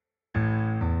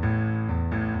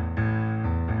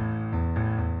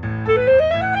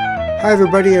Hi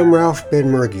everybody, I'm Ralph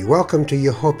Benmergui. Welcome to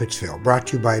Yehopetsville, brought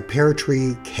to you by Pear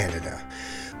Tree Canada.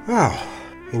 Wow,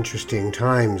 interesting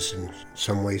times, in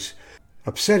some ways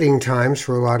upsetting times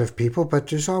for a lot of people, but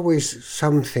there's always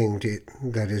something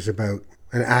that is about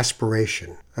an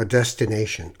aspiration, a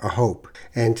destination, a hope.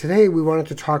 And today we wanted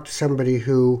to talk to somebody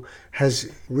who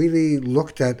has really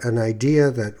looked at an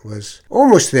idea that was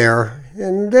almost there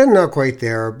and then not quite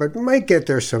there, but might get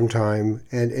there sometime.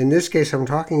 And in this case, I'm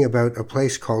talking about a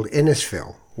place called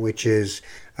Innisfil, which is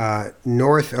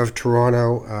north of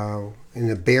Toronto, in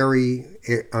the Barrie,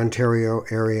 Ontario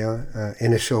area,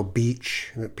 Innisfil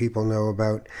Beach that people know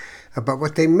about. But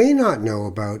what they may not know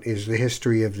about is the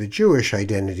history of the Jewish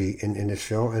identity in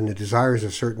Innisfil and the desires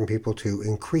of certain people to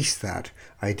increase that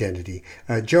identity.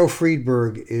 Joe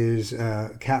Friedberg is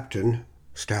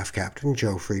staff captain,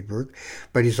 Joe Friedberg,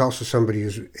 but he's also somebody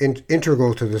who's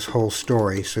integral to this whole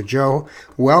story. So Joe,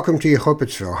 welcome to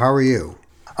Yehopetsville. How are you?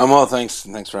 I'm well, thanks.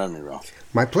 Thanks for having me, Ralph.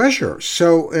 My pleasure.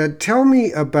 So tell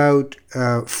me about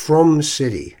From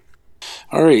City.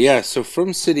 All right, yeah. So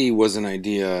From City was an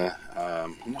idea.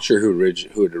 I'm not sure who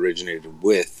it originated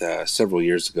with several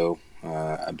years ago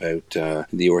about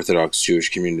the Orthodox Jewish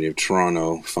community of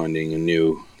Toronto finding a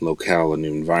new locale, a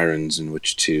new environs in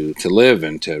which to live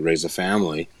and to raise a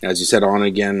family. As you said, on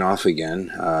again, off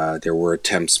again. There were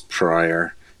attempts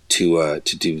prior to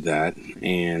do that,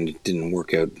 and it didn't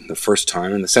work out the first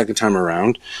time. And the second time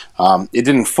around, it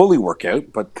didn't fully work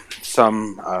out, but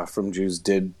some from Jews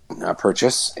did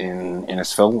purchase in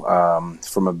Innisfil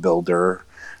from a builder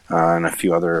and a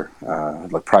few other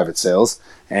like private sales.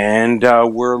 And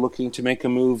we're looking to make a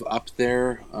move up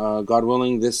there, God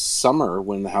willing, this summer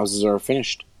when the houses are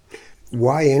finished.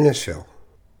 Why Innisfil?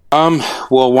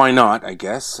 Well, why not, I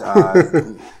guess.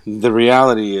 The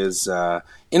reality is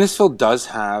Innisfil does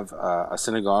have a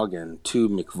synagogue and two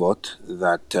mikvot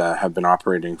that have been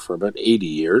operating for about 80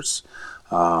 years.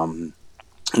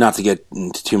 Not to get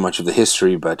into too much of the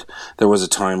history, but there was a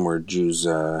time where Jews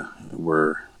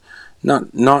were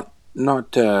not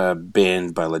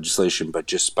banned by legislation, but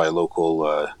just by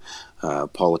local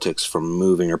politics from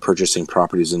moving or purchasing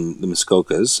properties in the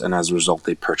Muskokas, and as a result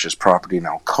they purchased property in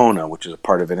Alcona, which is a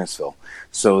part of Innisfil.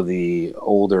 So the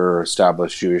older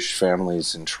established Jewish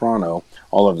families in Toronto,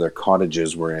 all of their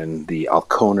cottages were in the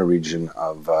Alcona region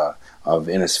of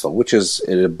Innisfil,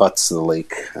 it abuts the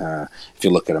lake. If you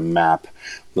look at a map,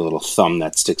 the little thumb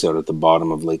that sticks out at the bottom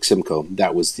of Lake Simcoe,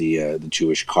 that was the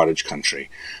Jewish cottage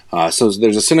country. So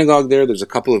there's a synagogue there, there's a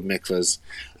couple of mikvahs,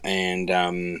 and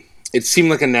it seemed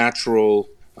like a natural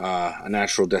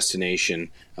destination,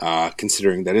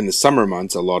 considering that in the summer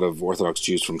months, a lot of Orthodox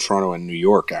Jews from Toronto and New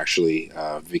York actually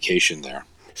vacation there.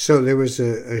 So there was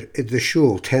the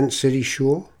shul, Tent City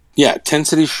Shul? Yeah, Tent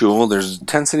City Shul. There's a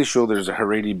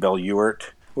Haredi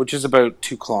Bel-Ewert, which is about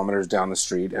 2 kilometers down the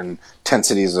street, and Tent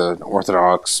City is an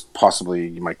Orthodox, possibly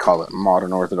you might call it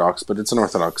modern Orthodox, but it's an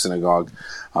Orthodox synagogue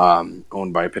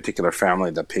owned by a particular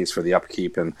family that pays for the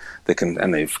upkeep, and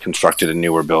they've constructed a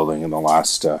newer building in the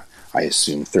last, I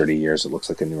assume, 30 years. It looks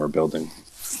like a newer building.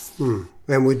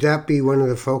 And would that be one of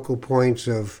the focal points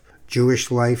of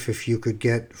Jewish life if you could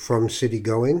get From City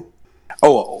going?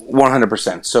 Oh,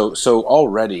 100%. So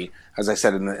already, as I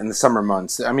said, in the summer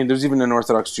months, I mean, there's even an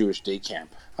Orthodox Jewish day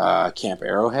camp, Camp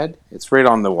Arrowhead. It's right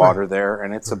on the water there,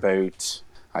 and it's about,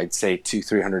 I'd say,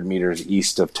 200-300 meters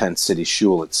east of Tent City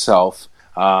Shul itself.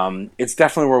 It's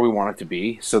definitely where we want it to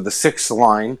be. So the 6th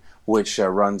line, which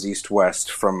runs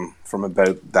east-west from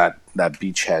about that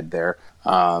beachhead there,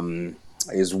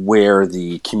 is where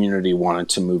the community wanted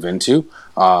to move into.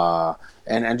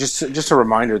 And just a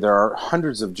reminder, there are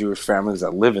hundreds of Jewish families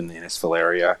that live in the Innisfil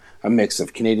area, a mix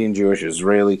of Canadian Jewish,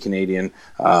 Israeli Canadian,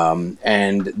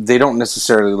 and they don't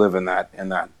necessarily live in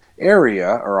that area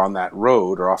or on that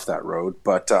road or off that road,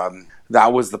 but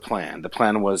that was the plan. The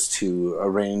plan was to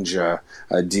arrange a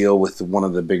deal with one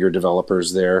of the bigger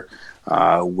developers there,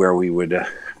 where we would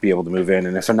be able to move in,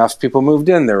 and if enough people moved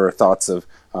in, there were thoughts of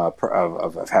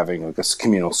having like a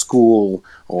communal school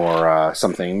or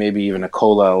something, maybe even a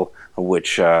kollel,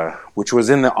 which was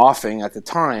in the offing at the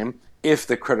time if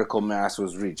the critical mass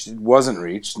was reached. It wasn't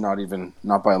reached, not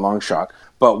by a long shot,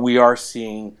 but we are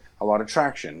seeing a lot of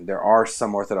traction. There are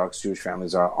some Orthodox Jewish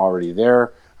families are already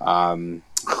there. Chabad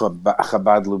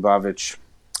Lubavitch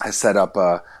has set up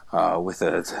with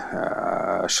a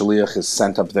shaliach is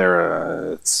sent up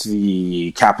there,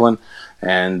 Tzvi Kaplan,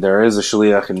 and there is a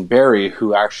shaliach in Barrie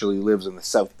who actually lives in the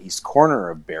southeast corner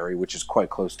of Barrie, which is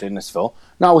quite close to Innisfil,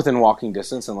 not within walking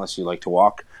distance unless you like to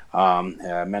walk.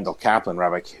 Mendel Kaplan,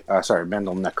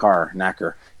 Mendel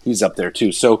Nacker, he's up there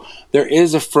too. So there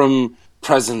is a From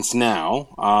presence now.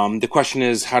 The question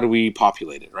is, how do we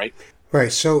populate it, right?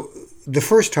 Right. So the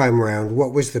first time around,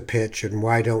 what was the pitch, and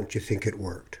why don't you think it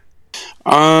worked?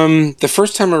 The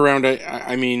first time around,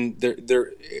 I mean,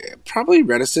 there probably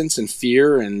reticence and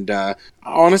fear, and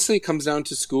honestly, it comes down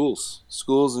to schools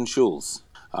and shuls.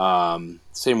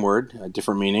 Same word, a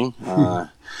different meaning.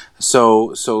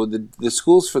 So the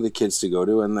schools for the kids to go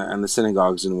to and the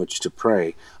synagogues in which to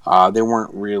pray, they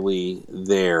weren't really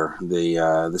there.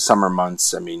 The summer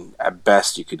months, I mean, at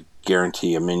best you could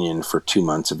guarantee a minyan for 2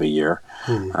 months of a year,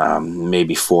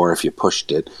 maybe 4 if you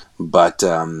pushed it, but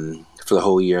for the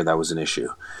whole year that was an issue.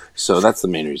 So that's the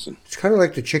main reason. It's kind of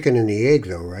like the chicken and the egg,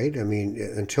 though, right? I mean,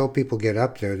 until people get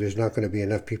up there, there's not going to be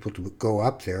enough people to go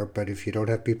up there. But if you don't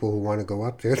have people who want to go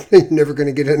up there, you're never going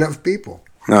to get enough people.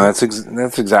 No, that's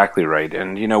exactly right.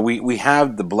 And we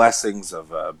have the blessings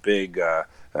of a big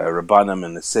Rabbanim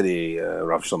in the city.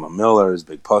 Rav Shlomo Miller is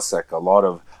big posek. A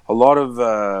lot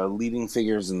of leading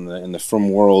figures in the frum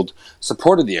world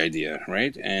supported the idea,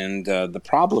 right? And the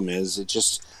problem is, it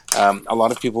just a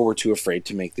lot of people were too afraid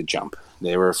to make the jump.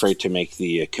 They were afraid to make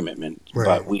the commitment.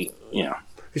 Right.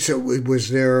 But So was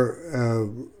there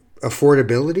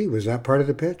affordability? Was that part of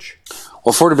the pitch?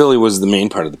 Well, affordability was the main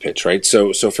part of the pitch, right?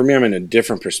 So for me, I'm in a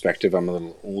different perspective. I'm a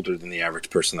little older than the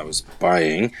average person that was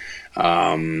buying.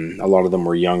 A lot of them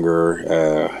were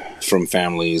younger, from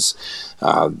families,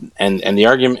 and the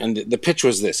argument and the pitch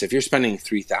was this: if you're spending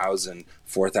 $3,000,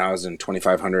 $4,000,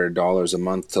 $2,500 a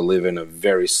month to live in a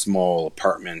very small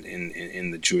apartment in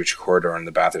the Jewish corridor, in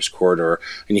the Bathurst corridor,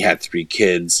 and you had 3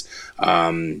 kids,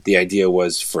 the idea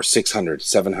was for 600,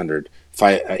 700.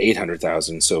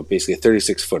 800,000. So basically, a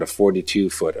 36-foot, a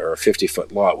 42-foot, or a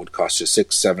 50-foot lot would cost you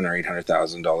 $600,000, $700,000, or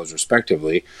 $800,000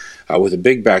 respectively, with a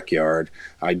big backyard.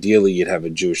 Ideally, you'd have a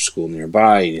Jewish school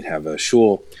nearby, and you'd have a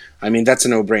shul. I mean, that's a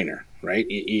no-brainer, right?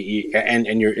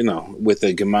 And you're with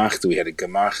the Gemacht, we had a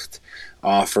Gemacht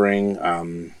offering.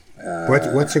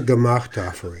 What's a Gemacht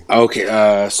offering?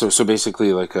 Okay, so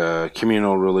basically like a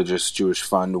communal religious Jewish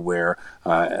fund where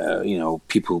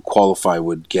people who qualify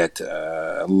would get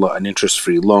an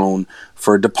interest-free loan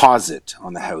for a deposit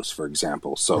on the house, for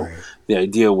example. So right. The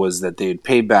idea was that they'd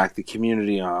pay back the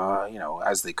community,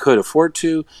 as they could afford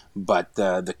to, but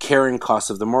the carrying cost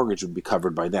of the mortgage would be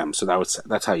covered by them. So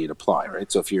that's how you'd apply,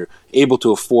 right? So if you're able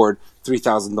to afford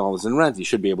 $3,000 in rent, you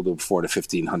should be able to afford a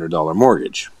 $1,500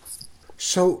 mortgage.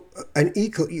 So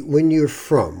when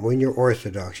you're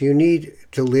Orthodox, you need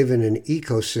to live in an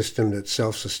ecosystem that's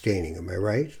self-sustaining. Am I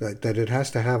right? That it has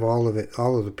to have all of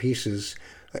the pieces,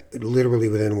 literally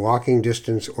within walking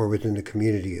distance or within the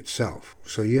community itself.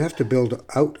 So you have to build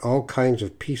out all kinds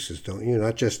of pieces, don't you?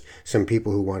 Not just some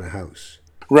people who want a house.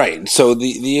 Right. So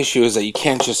the issue is that you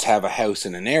can't just have a house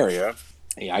in an area.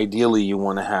 Ideally, you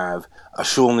want to have a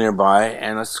shul nearby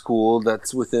and a school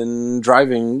that's within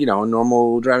driving,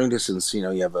 normal driving distance.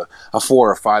 You have a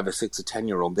 4, a 5, a 6, a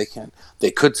 10-year-old.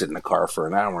 They could sit in a car for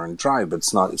an hour and drive, but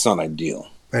it's not ideal.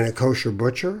 And a kosher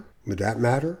butcher, would that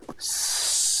matter?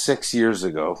 6 years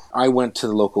ago, I went to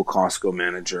the local Costco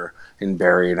manager in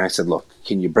Barrie and I said, "Look,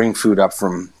 can you bring food up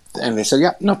from?" And they said,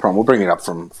 "Yeah, no problem. We'll bring it up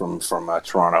from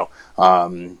Toronto."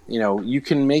 You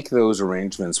can make those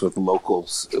arrangements with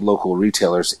local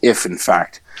retailers if, in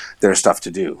fact, there's stuff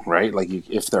to do, right? Like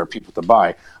if there are people to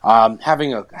buy.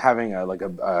 Having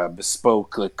a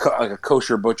bespoke, like a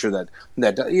kosher butcher that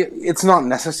it's not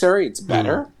necessary. It's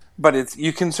better. But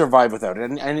you can survive without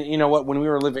it. And you know what? When we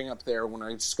were living up there, when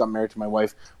I just got married to my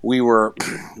wife, we were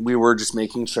just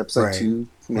making trips like 2,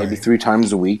 maybe 3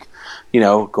 times a week.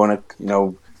 Going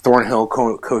to Thornhill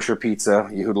Kosher Pizza.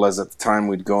 Yehuda at the time,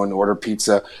 we'd go and order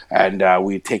pizza, and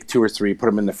we'd take 2 or 3, put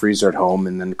them in the freezer at home,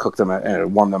 and then cook them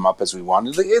and warm them up as we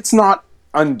wanted. It's not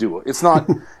undoable. It's not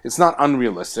it's not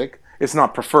unrealistic. It's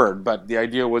not preferred, but the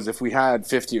idea was if we had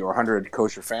 50 or 100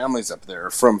 kosher families up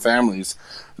there, from families,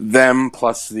 them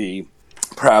plus the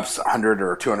perhaps 100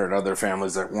 or 200 other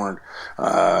families that weren't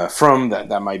from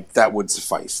that would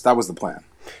suffice. That was the plan.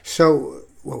 So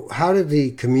how did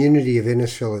the community of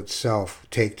Innisfil itself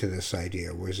take to this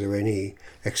idea? Was there any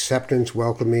acceptance,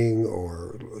 welcoming,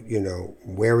 or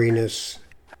wariness?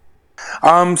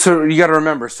 So you got to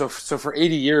remember. So for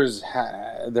 80 years,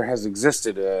 there has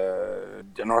existed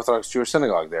an Orthodox Jewish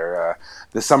synagogue there.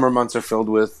 The summer months are filled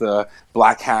with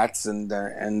black hats and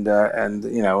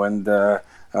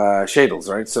shadels,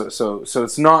 right? So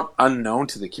it's not unknown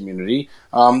to the community.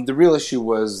 The real issue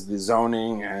was the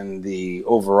zoning and the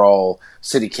overall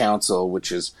city council,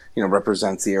 which is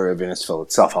represents the area of Innisfil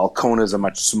itself. Alcona is a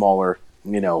much smaller,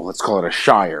 let's call it a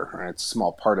shire, right? It's a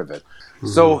small part of it. Mm-hmm.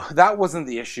 So that wasn't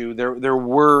the issue. There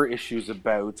were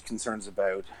concerns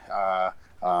about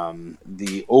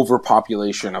the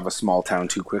overpopulation of a small town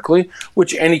too quickly,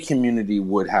 which any community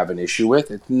would have an issue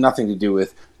with. It's nothing to do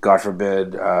with, God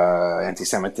forbid,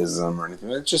 anti-Semitism or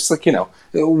anything. It's just like,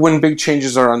 when big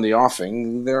changes are on the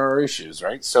offing, there are issues,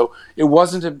 right? So it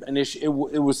wasn't an issue.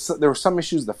 There were some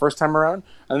issues the first time around,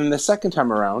 and then the second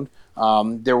time around,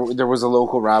 there was a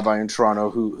local rabbi in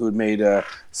Toronto who'd made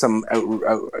some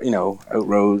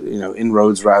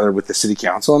inroads rather with the city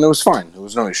council, and it was fine. There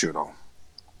was no issue at all.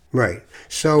 Right.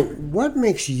 So what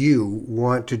makes you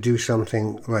want to do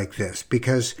something like this?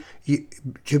 Because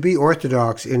to be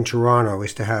Orthodox in Toronto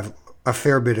is to have a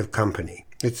fair bit of company.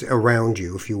 It's around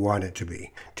you if you want it to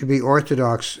be. To be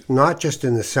Orthodox, not just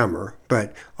in the summer,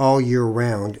 but all year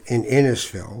round in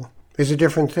Innisfil is a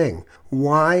different thing.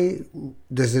 Why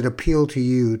does it appeal to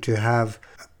you to have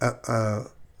a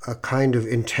kind of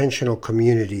intentional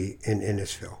community in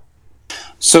Innisfil?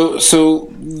 So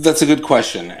that's a good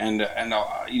question, and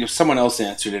someone else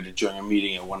answered it during a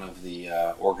meeting at one of the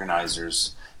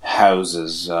organizers'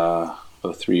 houses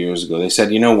about 3 years ago. They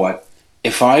said, "You know what?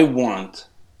 If I want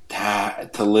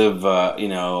to live,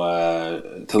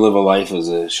 to live a life as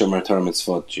a Shomer Torah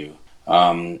Mitzvot Jew,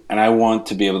 and I want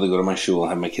to be able to go to my shul,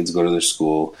 have my kids go to their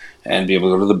school, and be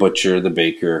able to go to the butcher, the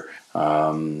baker.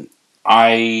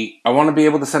 I want to be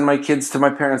able to send my kids to my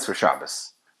parents for Shabbos.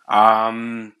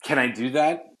 Can I do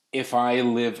that if I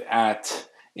live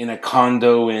in a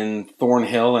condo in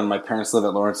Thornhill and my parents live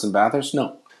at Lawrence and Bathurst?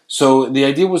 No. So the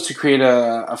idea was to create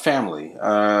a family,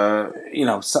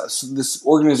 this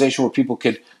organization where people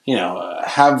could,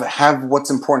 have what's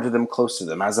important to them close to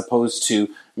them, as opposed to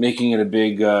making it a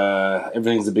big,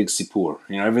 everything's a big sipur.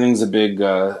 Everything's a big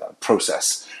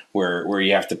process where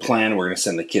you have to plan. We're going to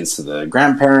send the kids to the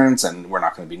grandparents, and we're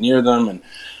not going to be near them. And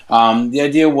the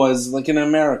idea was, like in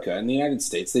America, in the United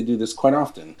States, they do this quite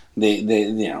often.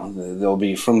 They'll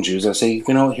be from Jews. They'll say,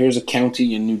 here's a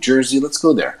county in New Jersey. Let's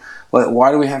go there.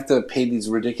 Why do we have to pay these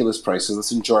ridiculous prices?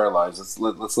 Let's enjoy our lives.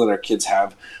 Let's let our kids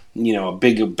have, a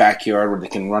big backyard where they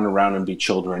can run around and be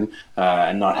children,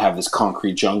 and not have this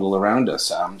concrete jungle around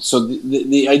us. So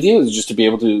the idea is just to be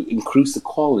able to increase the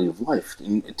quality of life,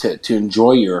 to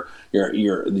enjoy your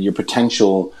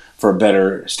potential for a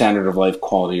better standard of life,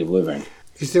 quality of living.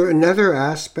 Is there another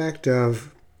aspect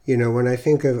of, when I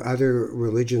think of other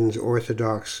religions,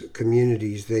 Orthodox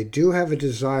communities, they do have a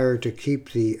desire to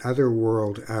keep the other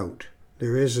world out.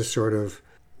 There is a sort of,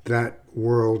 that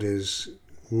world is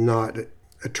not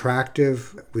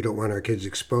attractive. We don't want our kids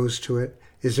exposed to it.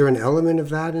 Is there an element of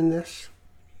that in this?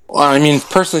 Well,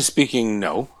 personally speaking,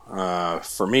 no.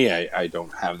 For me, I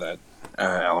don't have that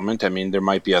element. There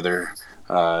might be other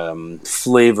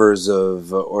flavors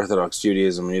of Orthodox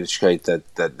Judaism and Yiddishkeit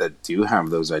that do have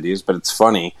those ideas, but it's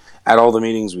funny, at all the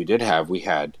meetings we did have, we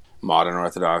had modern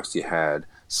Orthodox, you had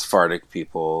Sephardic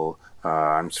people,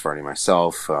 I'm Sephardi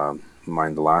myself,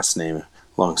 mind the last name,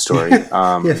 long story.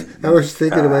 Yes, I was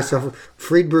thinking to myself,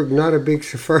 Friedberg, not a big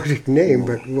Sephardic name,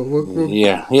 but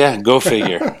yeah, go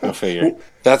figure.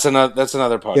 That's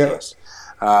another podcast.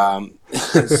 Yeah.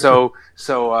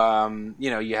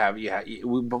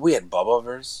 But we had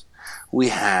Bobovers, we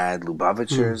had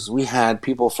Lubavitchers, we had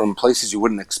people from places you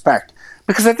wouldn't expect.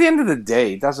 Because at the end of the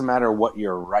day, it doesn't matter what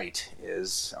your rite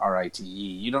is,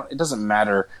 R-I-T-E. It doesn't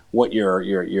matter what your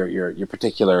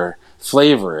particular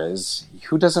flavor is.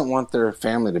 Who doesn't want their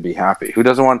family to be happy? Who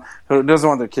doesn't want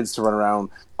their kids to run around?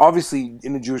 Obviously,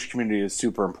 in the Jewish community, is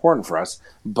super important for us,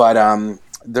 but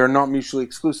they're not mutually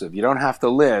exclusive. You don't have to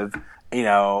live, in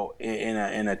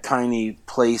a tiny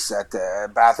place at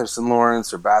Bathurst and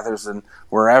Lawrence or Bathurst and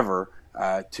wherever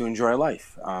to enjoy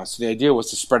life. So the idea was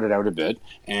to spread it out a bit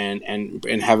and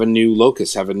have a new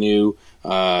locus, have a new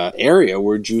area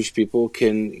where Jewish people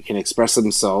can express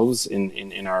themselves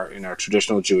in our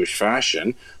traditional Jewish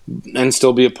fashion and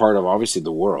still be a part of, obviously,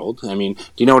 the world. Do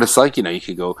you know what it's like? You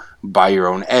could go buy your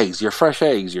own eggs, your fresh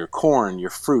eggs, your corn, your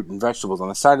fruit and vegetables on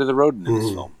the side of the road in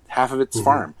Innisfil. Half of it's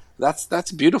farm.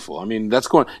 That's beautiful.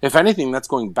 If anything, that's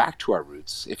going back to our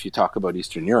roots. If you talk about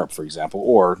Eastern Europe, for example,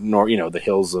 or the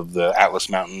hills of the Atlas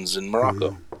Mountains in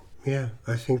Morocco. Yeah,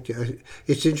 I think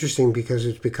it's interesting because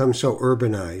it's become so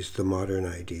urbanized, the modern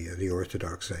idea, the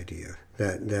Orthodox idea,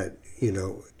 that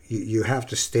you have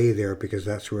to stay there because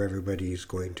that's where everybody's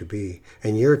going to be.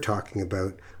 And you're talking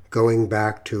about going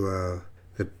back to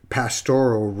the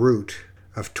pastoral root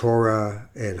of Torah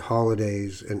and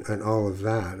holidays and all of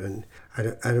that. And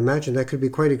I'd imagine that could be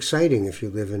quite exciting if you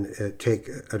take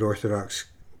an Orthodox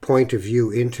point of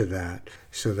view into that,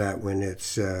 so that when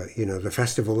it's, the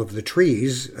festival of the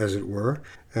trees, as it were,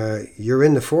 you're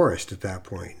in the forest at that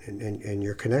point and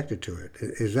you're connected to it.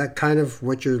 Is that kind of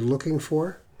what you're looking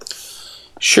for?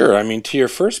 Sure. I mean, to your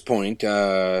first point,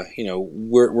 we're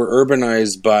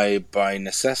urbanized by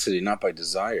necessity, not by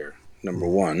desire. Number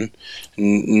one.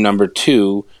 Number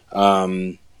two,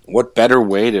 what better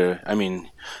way to? I mean,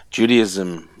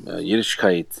 Judaism,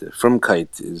 Yiddishkeit,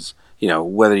 Frumkeit is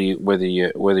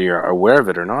whether you're aware of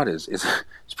it or not is it's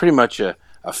pretty much a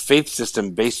faith system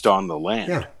based on the land.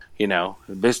 Yeah. We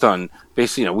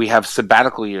have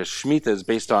sabbatical years. Shemitah is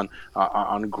based on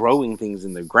growing things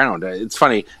in the ground. It's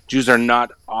funny, Jews are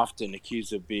not often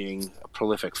accused of being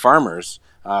prolific farmers,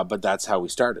 but that's how we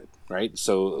started, right?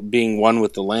 So being one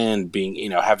with the land,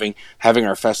 having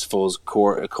our festivals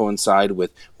coincide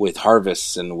with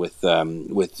harvests and with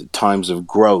times of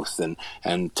growth and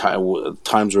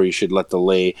times where you should let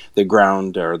the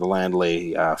ground or the land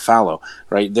lay fallow,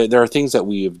 right? There are things that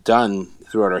we have done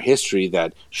throughout our history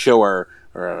that show our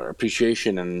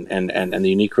appreciation and the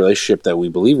unique relationship that we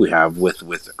believe we have with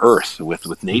Earth,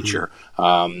 with nature.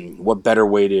 What better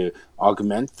way to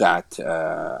augment that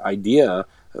idea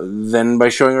than by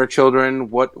showing our children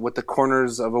what the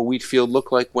corners of a wheat field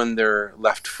look like when they're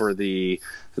left for the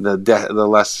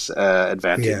less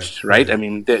advantaged, right? Yeah. I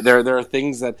mean, there are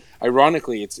things that,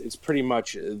 ironically, it's pretty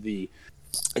much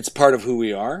it's part of who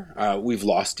we are. We've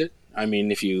lost it. I mean, I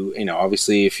went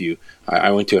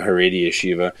to a Haredi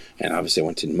yeshiva, and obviously I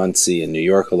went to Monsey in New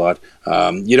York a lot.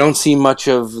 You don't see much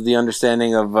of the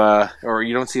understanding of, or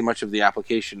you don't see much of the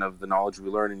application of the knowledge we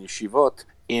learn in yeshivot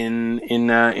in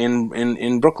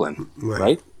Brooklyn,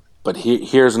 right? But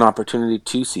here's an opportunity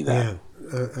to see that.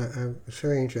 Yeah, it's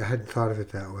very interesting. I hadn't thought of it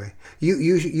that way.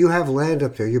 You have land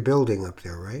up there. You're building up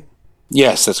there, right?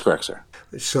 Yes, that's correct, sir.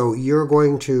 So you're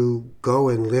going to go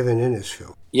and live in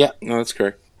Innisfil? Yeah, no, that's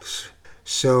correct.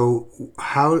 So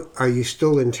how are you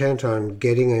still intent on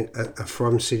getting a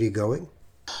From City going?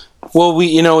 Well,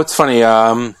 it's funny.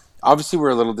 Obviously,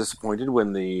 we're a little disappointed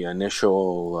when the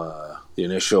initial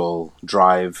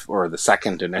drive, or the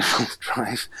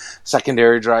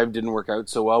secondary drive didn't work out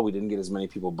so well. We didn't get as many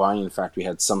people buying. In fact, we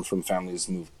had some from families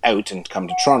move out and come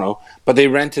to Toronto, but they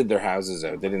rented their houses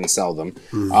out. They didn't sell them.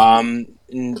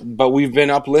 But we've been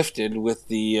uplifted with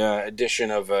the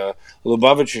addition of a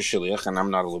Lubavitcher shliach, and I'm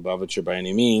not a Lubavitcher by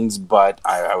any means, but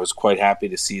I was quite happy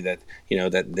to see that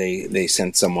that they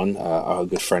sent someone, a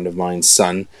good friend of mine's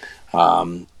son,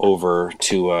 over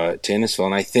to Innisfil.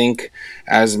 And I think,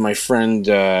 as my friend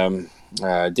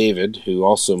David, who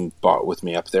also bought with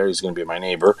me up there, he's going to be my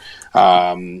neighbor,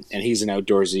 and he's an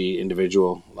outdoorsy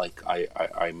individual, like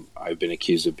I've been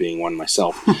accused of being one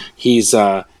myself. He's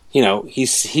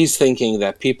thinking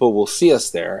that people will see us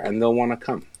there and they'll want to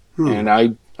come, and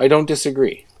I don't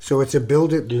disagree. So it's a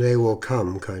build it and they will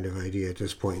come kind of idea at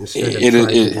this point, instead of trying to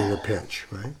do the pitch,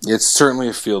 right? It's certainly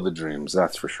a field of dreams,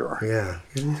 that's for sure. Yeah,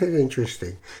 isn't it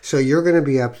interesting? So you're going to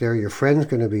be up there, your friend's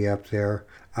going to be up there.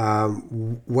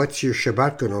 What's your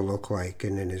Shabbat going to look like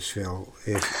in Innisfil?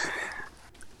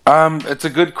 It's a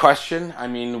good question. I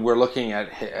mean, we're looking at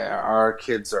our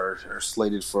kids are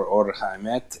slated for Or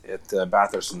HaEmet at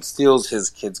Bathurst and Steeles.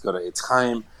 His kids go to Eitz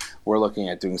Chaim. We're looking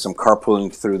at doing some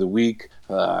carpooling through the week.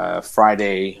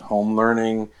 Friday home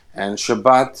learning, and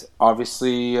Shabbat.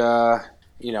 Obviously,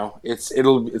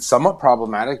 it's somewhat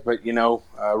problematic, but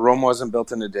Rome wasn't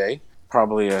built in a day.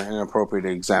 Probably an inappropriate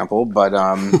example, but but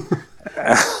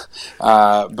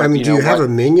I mean, do you have a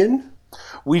minyan?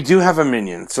 We do have a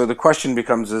minyan. So the question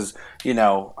becomes a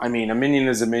minyan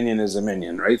is a minyan is a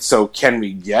minyan, right? So can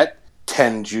we get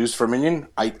 10 Jews for minyan?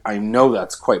 I know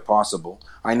that's quite possible.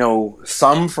 I know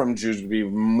some from Jews would be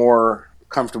more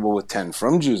comfortable with 10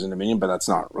 from Jews in a minyan, but that's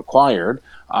not required.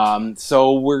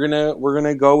 So we're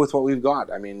gonna go with what we've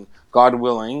got. I mean, God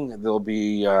willing, there'll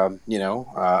be a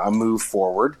move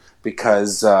forward,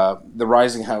 because the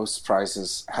rising house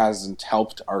prices hasn't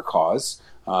helped our cause.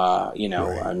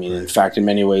 In fact, in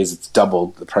many ways, it's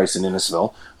doubled the price in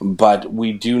Innisfil. But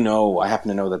we do know, I happen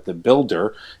to know that the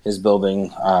builder is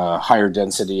building higher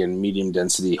density and medium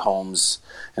density homes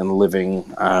and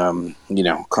living,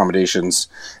 accommodations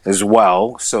as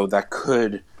well. So that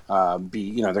could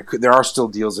be, there are still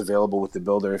deals available with the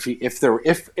builder.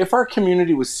 If our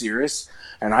community was serious,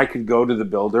 and I could go to the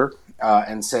builder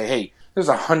and say, hey, there's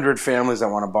 100 families I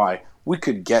want to buy, we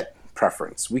could get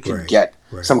preference. We could get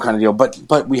some kind of deal,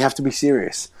 but we have to be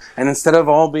serious. And instead of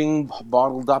all being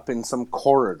bottled up in some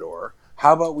corridor,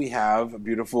 how about we have a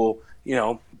beautiful,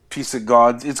 piece of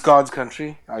God? It's God's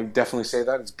country. I definitely say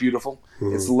that. It's beautiful.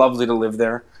 Mm-hmm. It's lovely to live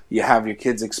there. You have your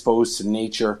kids exposed to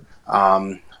nature.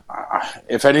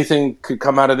 If anything could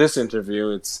come out of this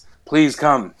interview, it's please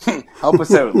come. Help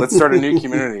us out. Let's start a new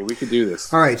community. We could do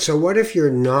this. All right. So what if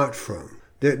you're not from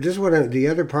This one, the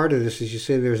other part of this is you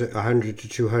say there's 100 to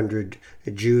 200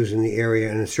 Jews in the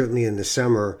area, and certainly in the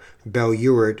summer, Belle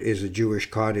Ewart is a Jewish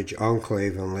cottage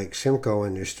enclave on Lake Simcoe,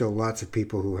 and there's still lots of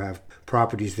people who have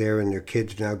properties there, and their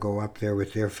kids now go up there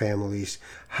with their families.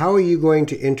 How are you going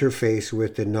to interface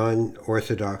with the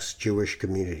non-Orthodox Jewish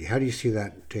community? How do you see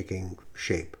that taking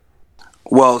shape?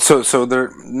 Well, so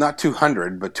they're not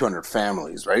 200, but 200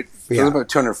 families, right? Yeah. There's about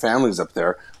 200 families up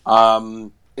there.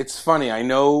 It's funny. I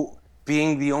know,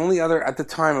 being the only other at the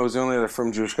time, I was the only other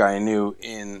Frum Jewish guy I knew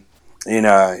in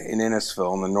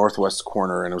Innisfil, in the northwest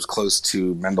corner, and it was close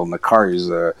to Mendel Nakar, who's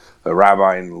a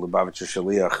rabbi in Lubavitcher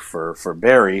Shaliach for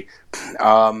Barry.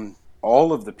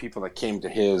 All of the people that came to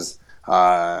his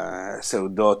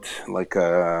seudot, like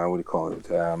what do you call it,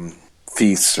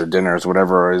 feasts or dinners,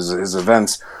 whatever his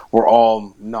events, were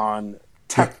all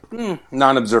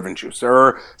non-observant Jews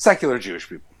or secular Jewish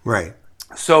people. Right.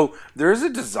 So there is a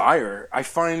desire. I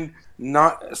find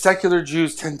not secular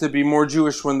Jews tend to be more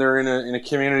Jewish when they're in a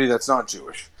community that's not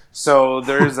Jewish. So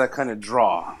there is that kind of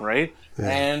draw, right? Yeah.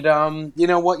 And you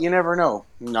know what? You never know.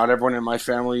 Not everyone in my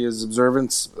family is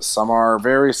observant. Some are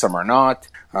some are not.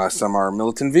 Some are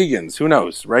militant vegans. Who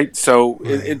knows, right? So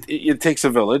right. It takes a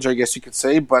village, I guess you could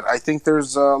say. But I think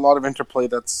there's a lot of interplay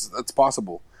that's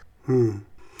possible.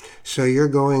 So you're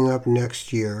going up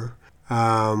next year.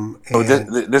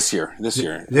 This year.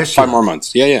 This 5 more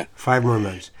months. Yeah. 5 more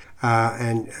months.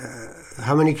 And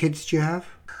how many kids do you have?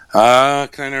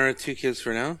 Kind of 2 kids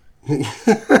for now.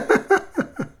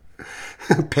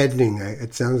 Pending.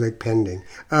 It sounds like pending.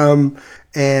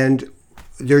 And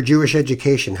their Jewish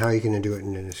education. How are you going to do it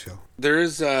in Innisfil?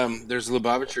 There's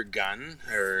Lubavitcher Gun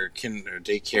or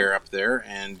daycare up there,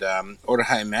 and Or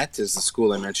HaEmet is the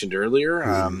school I mentioned earlier.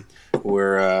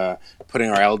 We're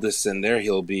putting our eldest in there.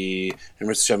 He'll be in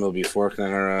Mitzvah. He'll be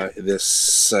 4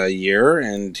 this year,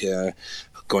 and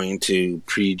going to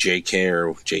pre-JK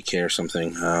or JK or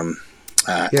something.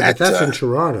 But that's in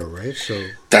Toronto, right? So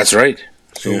that's right.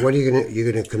 So what are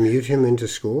you're gonna commute him into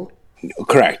school?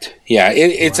 Correct. Yeah,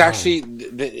 it's actually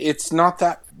it's not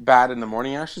that bad in the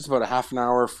morning. Actually, it's about a half an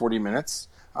hour, 40 minutes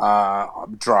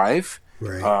drive.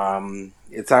 Right.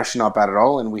 It's actually not bad at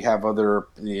all, and we have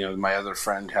my other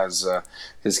friend has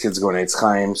his kids going to Eitz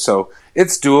Chaim, so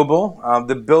it's doable.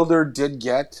 The builder did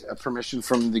get a permission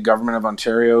from the government of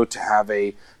Ontario to have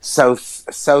a South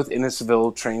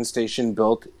Innisfil train station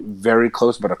built very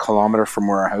close, about 1 kilometer from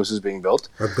where our house is being built.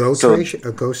 A GO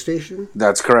station?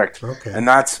 That's correct. Okay. And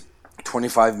that's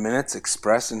 25 minutes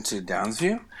express into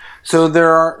Downsview. So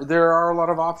there are a lot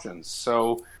of options.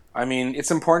 So I mean,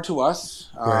 it's important to us.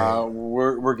 Right.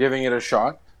 We're giving it a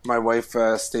shot. My wife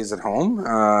stays at home,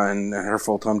 and her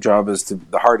full-time job is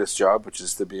the hardest job, which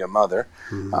is to be a mother.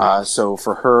 Mm-hmm. So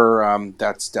for her,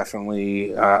 that's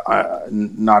definitely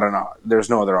there's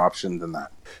no other option than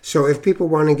that. So if people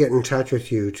want to get in touch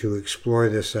with you to explore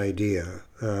this idea,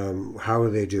 how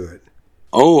would they do it?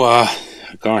 Oh,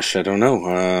 gosh, I don't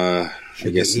know.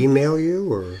 Should they email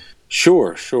you or?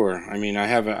 Sure. I mean,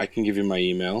 I can give you my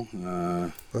email.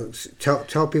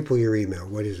 Tell people your email.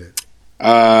 What is it?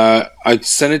 I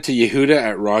send it to Yehuda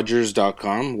at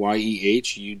Rogers.com,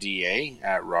 Yehuda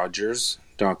at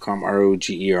Rogers.com,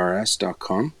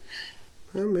 ROGERS.com.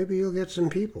 Well, maybe you'll get some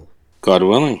people. God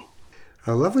willing.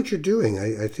 I love what you're doing.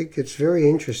 I think it's very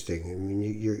interesting. I mean,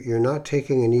 you're not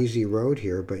taking an easy road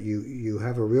here, but you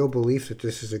have a real belief that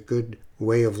this is a good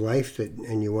way of life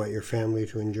and you want your family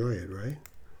to enjoy it, right?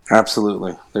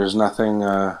 Absolutely. There's nothing.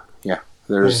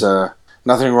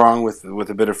 Nothing wrong with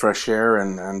a bit of fresh air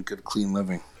and good, clean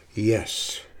living.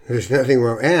 Yes, there's nothing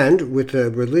wrong. And with a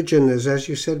religion, as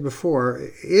you said before,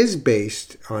 is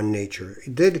based on nature.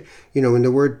 It did, when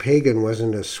the word pagan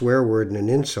wasn't a swear word and an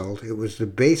insult, it was the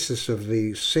basis of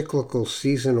the cyclical,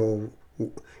 seasonal,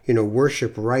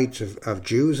 worship rites of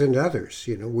Jews and others.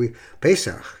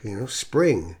 Pesach,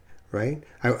 spring. Right.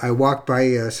 I walked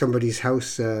by somebody's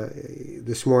house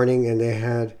this morning, and they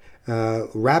had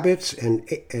rabbits and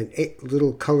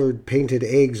little colored painted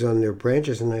eggs on their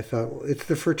branches, and I thought, well, it's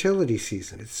the fertility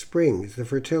season. It's spring. It's the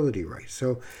fertility rite.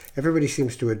 So everybody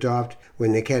seems to adopt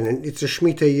when they can, and it's a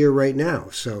Shemitah year right now.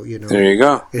 So there you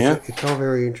go. It's all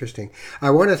very interesting. I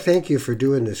want to thank you for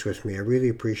doing this with me. I really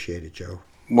appreciate it, Joe.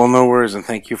 Well, no worries, and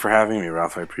thank you for having me,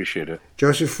 Ralph. I appreciate it.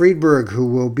 Joseph Friedberg, who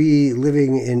will be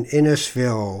living in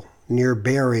Innisfil, near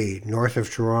Barrie, north of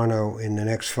Toronto, in the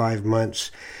next 5 months.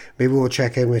 Maybe we'll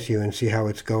check in with you and see how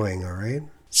it's going, all right?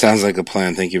 Sounds like a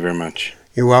plan. Thank you very much.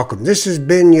 You're welcome. This has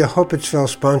been Yehopitzville,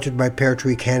 sponsored by Pear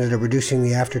Tree Canada, reducing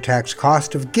the after-tax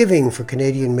cost of giving for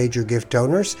Canadian major gift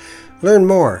donors. Learn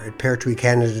more at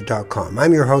peartreecanada.com.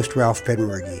 I'm your host, Ralph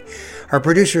Benmergui. Our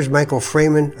producer is Michael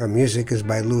Freeman. Our music is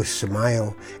by Louis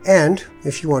Samayo. And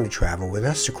if you want to travel with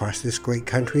us across this great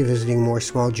country, visiting more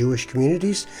small Jewish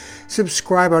communities,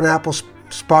 subscribe on Apple,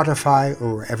 Spotify,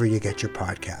 or wherever you get your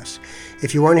podcasts.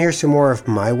 If you want to hear some more of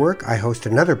my work, I host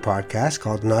another podcast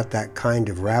called Not That Kind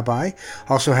of Rabbi.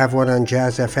 Also have one on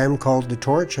Jazz FM called The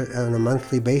Torch on a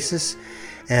monthly basis.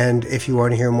 And if you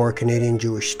want to hear more Canadian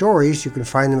Jewish stories, you can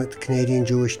find them at the Canadian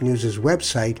Jewish News'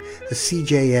 website, the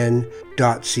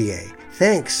cjn.ca.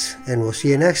 Thanks, and we'll see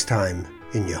you next time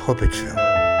in Yehopitzville.